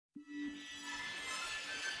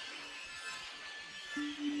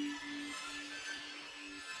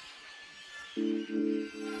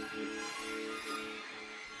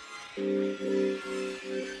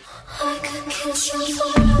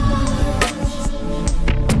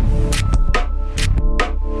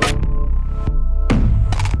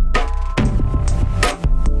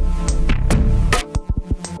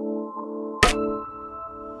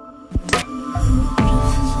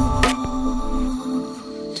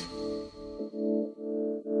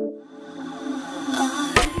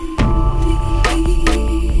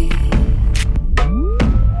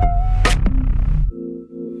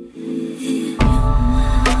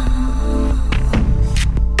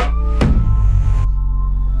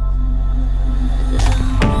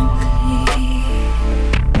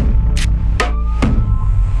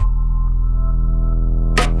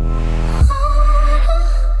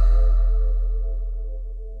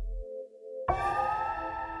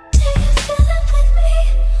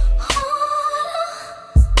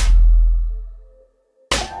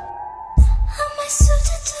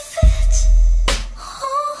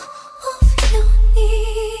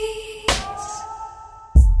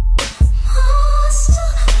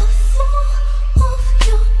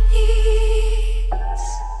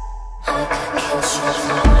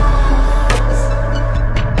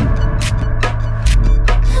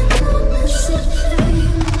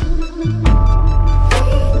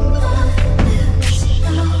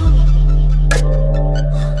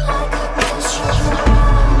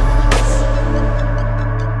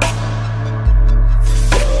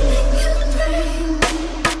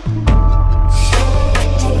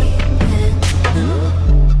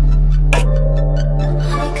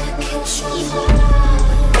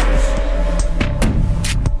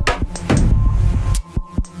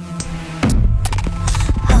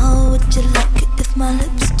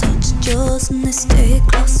And they stay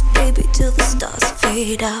close, baby, till the stars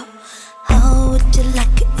fade out. How would you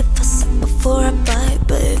like it if I sat before I bite,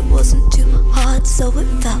 but it wasn't too hard, so it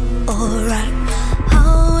felt alright?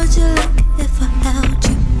 How would you like it if I held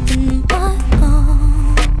you in my